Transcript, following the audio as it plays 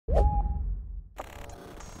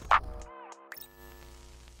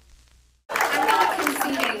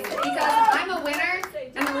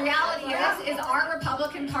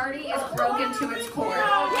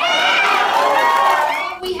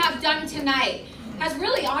night has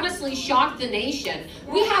really honestly shocked the nation.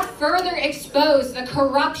 We have further exposed the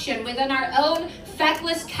corruption within our own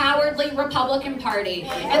feckless, cowardly Republican Party.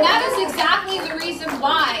 And that is exactly the reason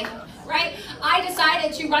why, right, I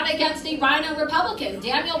decided to run against a rhino Republican,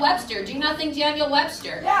 Daniel Webster. Do nothing, Daniel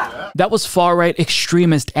Webster. Yeah. That was far-right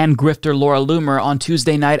extremist and grifter Laura Loomer on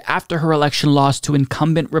Tuesday night after her election loss to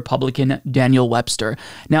incumbent Republican Daniel Webster.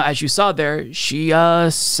 Now, as you saw there, she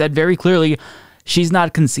said very clearly she's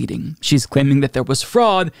not conceding. She's claiming that there was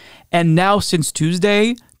fraud, and now since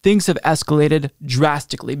Tuesday, things have escalated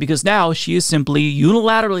drastically because now she is simply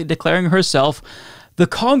unilaterally declaring herself the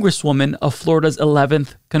Congresswoman of Florida's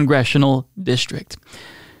 11th Congressional District.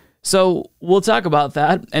 So we'll talk about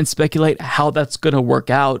that and speculate how that's going to work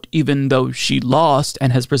out, even though she lost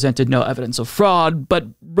and has presented no evidence of fraud. But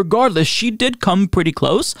regardless, she did come pretty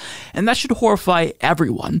close, and that should horrify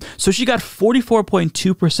everyone. So she got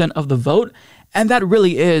 44.2% of the vote, and that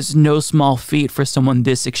really is no small feat for someone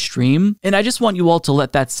this extreme. And I just want you all to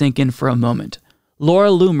let that sink in for a moment. Laura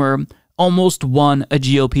Loomer almost won a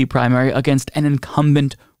GOP primary against an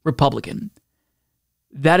incumbent Republican.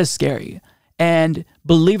 That is scary. And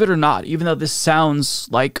believe it or not, even though this sounds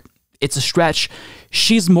like it's a stretch,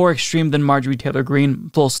 she's more extreme than Marjorie Taylor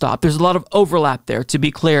Greene, full stop. There's a lot of overlap there, to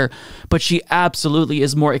be clear, but she absolutely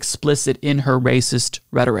is more explicit in her racist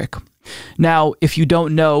rhetoric. Now, if you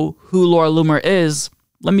don't know who Laura Loomer is,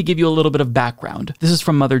 let me give you a little bit of background. This is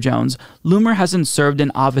from Mother Jones. Loomer hasn't served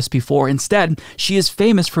in office before. Instead, she is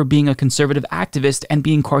famous for being a conservative activist and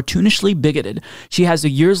being cartoonishly bigoted. She has a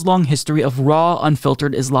years-long history of raw,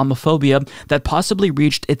 unfiltered Islamophobia that possibly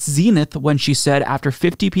reached its zenith when she said after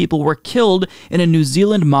 50 people were killed in a New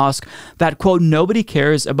Zealand mosque that, quote, nobody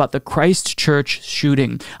cares about the Christchurch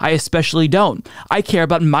shooting. I especially don't. I care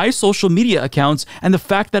about my social media accounts and the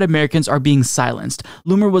fact that Americans are being silenced.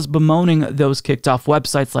 Loomer was bemoaning those kicked off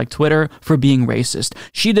websites like Twitter for being racist.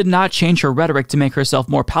 She did not change her rhetoric to make herself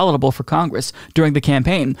more palatable for Congress during the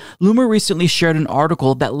campaign. Loomer recently shared an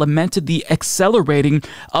article that lamented the accelerating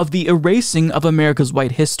of the erasing of America's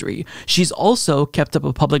white history. She's also kept up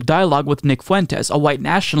a public dialogue with Nick Fuentes, a white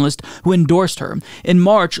nationalist who endorsed her. In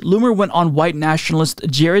March, Loomer went on white nationalist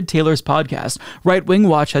Jared Taylor's podcast. Right Wing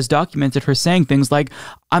Watch has documented her saying things like,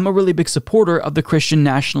 I'm a really big supporter of the Christian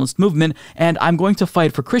nationalist movement, and I'm going to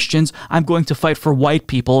fight for Christians. I'm going to fight for white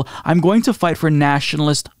people. I'm going to fight for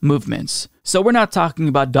nationalist movements. So we're not talking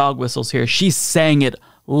about dog whistles here. She's saying it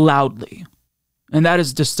loudly. And that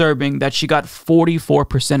is disturbing that she got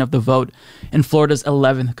 44% of the vote in Florida's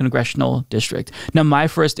 11th Congressional District. Now, my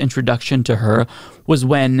first introduction to her was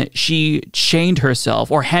when she chained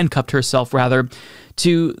herself, or handcuffed herself rather,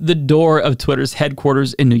 to the door of Twitter's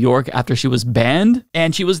headquarters in New York after she was banned.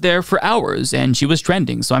 And she was there for hours and she was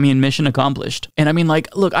trending. So, I mean, mission accomplished. And I mean,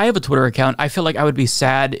 like, look, I have a Twitter account. I feel like I would be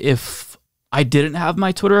sad if I didn't have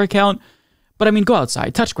my Twitter account. But I mean, go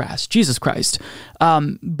outside, touch grass, Jesus Christ.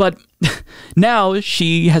 But now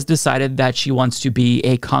she has decided that she wants to be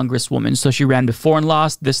a congresswoman. So she ran before and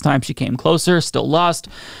lost. This time she came closer, still lost.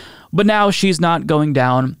 But now she's not going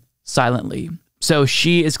down silently. So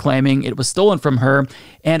she is claiming it was stolen from her.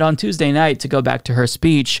 And on Tuesday night, to go back to her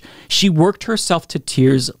speech, she worked herself to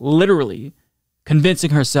tears, literally convincing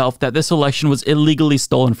herself that this election was illegally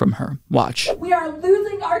stolen from her. Watch. We are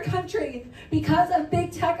losing our country because of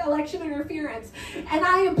big tech election interference. And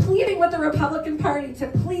I am pleading with the Republican Party to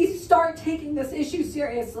please start taking this issue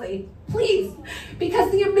seriously. Please.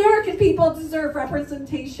 Because the American people deserve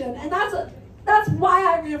representation. And that's why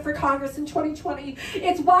I ran for Congress in 2020.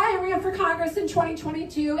 It's why I ran for Congress in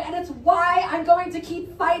 2022. And it's why I'm going to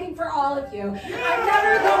keep fighting for all of you. I'm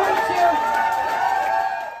never going to...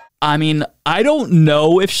 I mean, I don't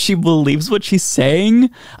know if she believes what she's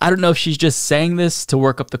saying. I don't know if she's just saying this to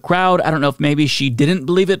work up the crowd. I don't know if maybe she didn't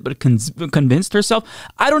believe it but convinced herself.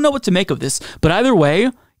 I don't know what to make of this. But either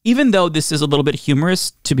way, even though this is a little bit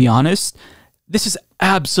humorous, to be honest, this is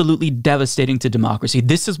absolutely devastating to democracy.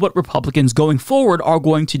 This is what Republicans going forward are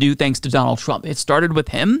going to do thanks to Donald Trump. It started with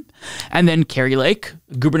him, and then Carrie Lake,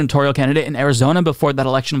 gubernatorial candidate in Arizona before that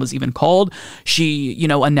election was even called. She,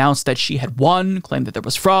 announced that she had won, claimed that there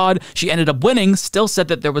was fraud. She ended up winning, still said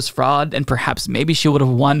that there was fraud, and perhaps maybe she would have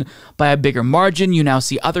won by a bigger margin. You now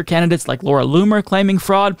see other candidates like Laura Loomer claiming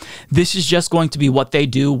fraud. This is just going to be what they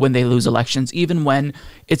do when they lose elections, even when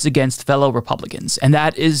it's against fellow Republicans. And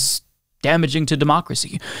that is damaging to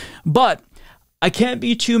democracy. But I can't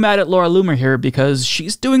be too mad at Laura Loomer here because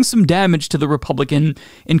she's doing some damage to the Republican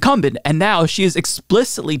incumbent. And now she is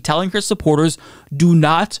explicitly telling her supporters, do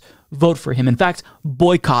not vote for him. In fact,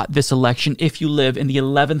 boycott this election if you live in the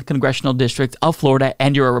 11th congressional district of Florida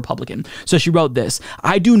and you're a Republican. So she wrote this: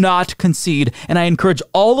 I do not concede, and I encourage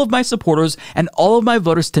all of my supporters and all of my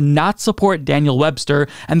voters to not support Daniel Webster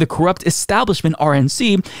and the corrupt establishment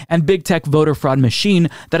RNC and big tech voter fraud machine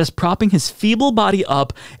that is propping his feeble body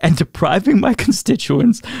up and depriving my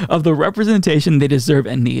constituents of the representation they deserve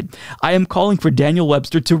and need. I am calling for Daniel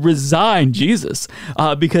Webster to resign, Jesus,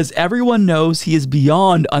 because everyone knows he is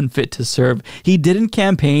beyond unfit to serve. He didn't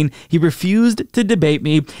campaign, he refused to debate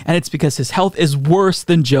me, and it's because his health is worse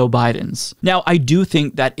than Joe Biden's. Now, I do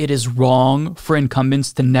think that it is wrong for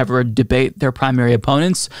incumbents to never debate their primary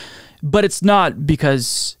opponents, but it's not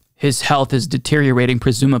because his health is deteriorating,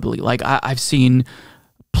 presumably. Like, I've seen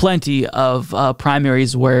plenty of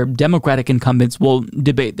primaries where Democratic incumbents will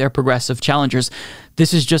debate their progressive challengers.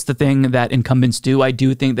 This is just the thing that incumbents do. I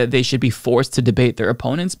do think that they should be forced to debate their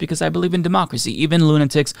opponents because I believe in democracy, even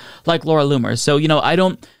lunatics like Laura Loomer. So,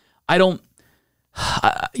 I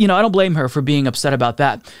don't blame her for being upset about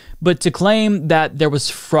that. But to claim that there was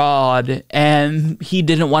fraud and he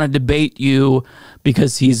didn't want to debate you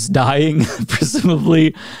because he's dying,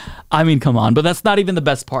 presumably, I mean, come on. But that's not even the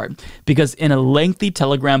best part, because in a lengthy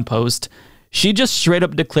Telegram post, she just straight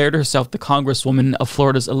up declared herself the Congresswoman of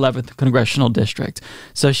Florida's 11th congressional district.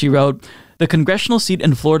 So she wrote, "The congressional seat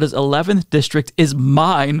in Florida's 11th district is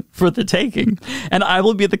mine for the taking, and I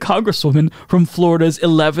will be the Congresswoman from Florida's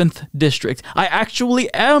 11th district. I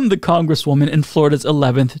actually am the Congresswoman in Florida's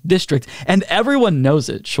 11th district, and everyone knows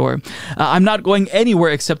it, sure. I'm not going anywhere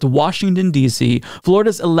except Washington, D.C.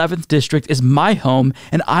 Florida's 11th district is my home,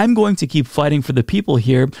 and I'm going to keep fighting for the people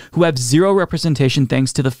here who have zero representation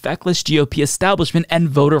thanks to the feckless GOP establishment and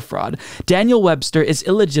voter fraud. Daniel Webster is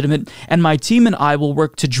illegitimate, and my team and I will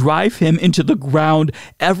work to drive him into the ground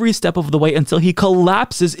every step of the way until he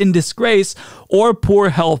collapses in disgrace or poor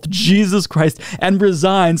health, Jesus Christ, and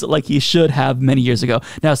resigns like he should have many years ago."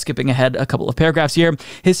 Now, skipping ahead a couple of paragraphs here.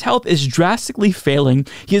 "His health is drastically failing.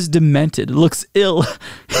 He is demented, looks ill.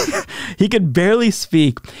 He could barely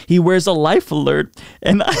speak. He wears a life alert,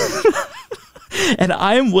 and and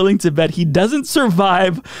I am willing to bet he doesn't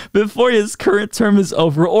survive before his current term is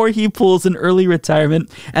over, or he pulls an early retirement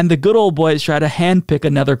and the good old boys try to handpick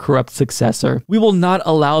another corrupt successor. We will not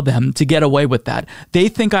allow them to get away with that. They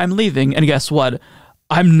think I'm leaving, and guess what?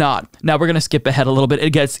 I'm not." Now we're going to skip ahead a little bit.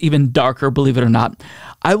 It gets even darker, believe it or not.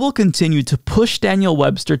 "I will continue to push Daniel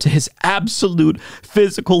Webster to his absolute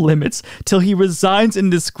physical limits till he resigns in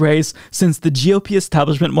disgrace, since the GOP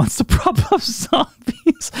establishment wants to prop up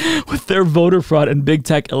zombies with their voter fraud and big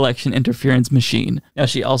tech election interference machine." Now,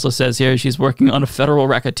 she also says here she's working on a federal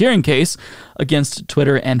racketeering case against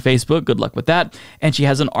Twitter and Facebook. Good luck with that. And she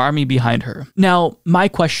has an army behind her. Now, my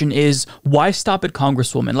question is, why stop at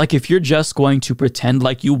Congresswoman? Like, if you're just going to pretend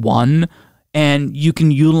like you won and you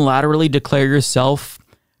can unilaterally declare yourself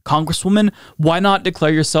Congresswoman, why not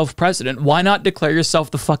declare yourself president? Why not declare yourself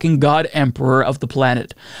the fucking god emperor of the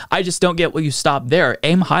planet? I just don't get why you stop there.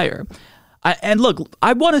 Aim higher. And look,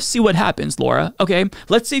 I want to see what happens, Laura. Okay,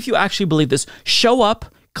 let's see if you actually believe this. Show up,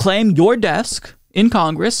 claim your desk in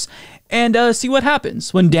Congress, and see what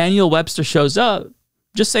happens. When Daniel Webster shows up,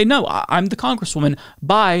 just say, "No, I'm the Congresswoman.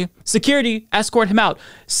 Bye. Security, escort him out."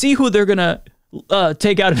 See who they're going to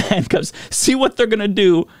take out in handcuffs. See what they're going to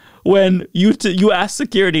do when you ask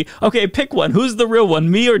security, "Okay, pick one. Who's the real one,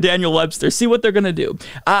 me or Daniel Webster?" See what they're going to do.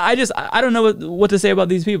 I don't know what to say about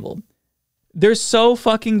these people. They're so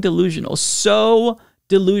fucking delusional. So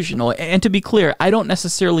delusional. And to be clear, I don't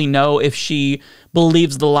necessarily know if she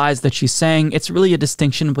believes the lies that she's saying. It's really a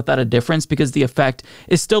distinction without a difference, because the effect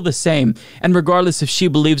is still the same. And regardless if she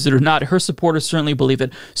believes it or not, her supporters certainly believe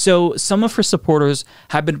it. So some of her supporters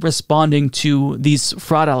have been responding to these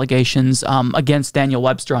fraud allegations against Daniel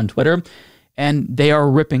Webster on Twitter, and they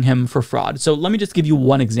are ripping him for fraud. So let me just give you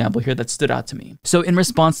one example here that stood out to me. So in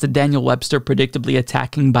response to Daniel Webster predictably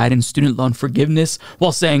attacking Biden's student loan forgiveness,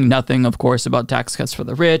 while saying nothing, of course, about tax cuts for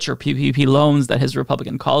the rich or PPP loans that his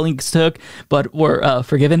Republican colleagues took but were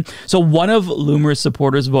forgiven. So one of Loomer's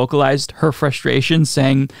supporters vocalized her frustration,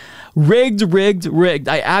 saying, "Rigged, rigged, rigged.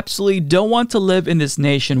 I absolutely don't want to live in this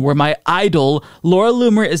nation where my idol, Laura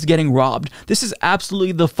Loomer, is getting robbed. This is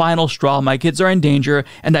absolutely the final straw. My kids are in danger,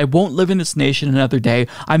 and I won't live in this nation another day.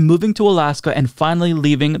 I'm moving to Alaska and finally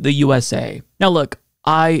leaving the USA." Now, look,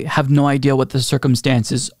 I have no idea what the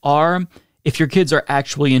circumstances are. If your kids are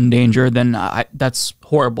actually in danger, then that's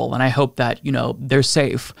horrible, and I hope that, they're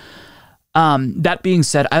safe. That being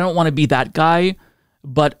said, I don't want to be that guy,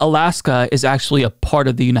 but Alaska is actually a part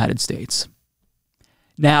of the United States.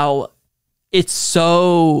 Now, it's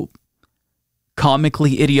so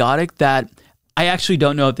comically idiotic that I actually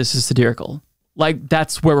don't know if this is satirical. Like,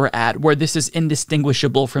 that's where we're at, where this is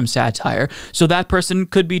indistinguishable from satire. So that person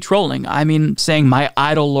could be trolling. I mean, saying my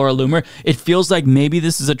idol, Laura Loomer, it feels like maybe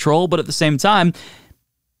this is a troll, but at the same time,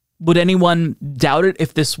 would anyone doubt it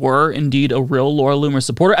if this were indeed a real Laura Loomer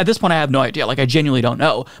supporter? At this point, I have no idea. Like, I genuinely don't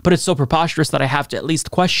know. But it's so preposterous that I have to at least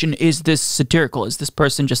question, is this satirical? Is this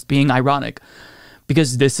person just being ironic?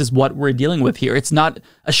 Because this is what we're dealing with here. It's not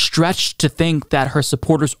a stretch to think that her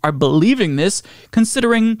supporters are believing this,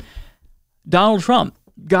 considering Donald Trump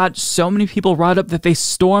got so many people riled up that they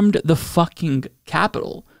stormed the fucking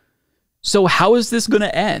Capitol. So how is this going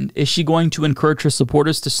to end? Is she going to encourage her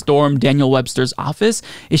supporters to storm Daniel Webster's office?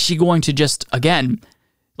 Is she going to just, again,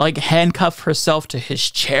 like handcuff herself to his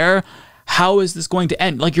chair? How is this going to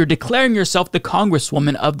end? Like, you're declaring yourself the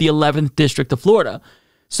Congresswoman of the 11th District of Florida.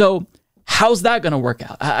 So how's that going to work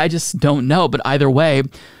out? I just don't know. But either way,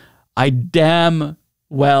 I damn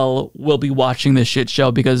well will be watching this shit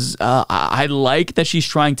show, because I like that she's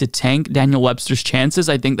trying to tank Daniel Webster's chances.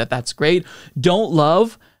 I think that that's great. Don't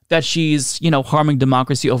love that she's, harming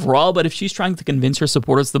democracy overall, but if she's trying to convince her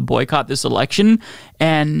supporters to boycott this election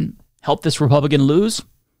and help this Republican lose,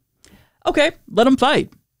 okay, let them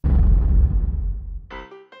fight.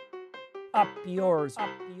 Up yours, up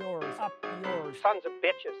yours, up yours. Sons of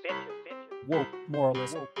bitches, bitches. Woke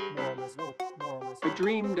moralist, woke moralist, woke moralist. I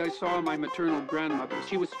dreamed I saw my maternal grandmother.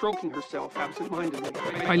 She was stroking herself absent-mindedly.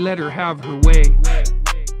 I let her have her way.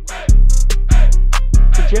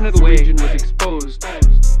 Her genital region was exposed.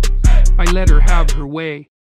 I let her have her way.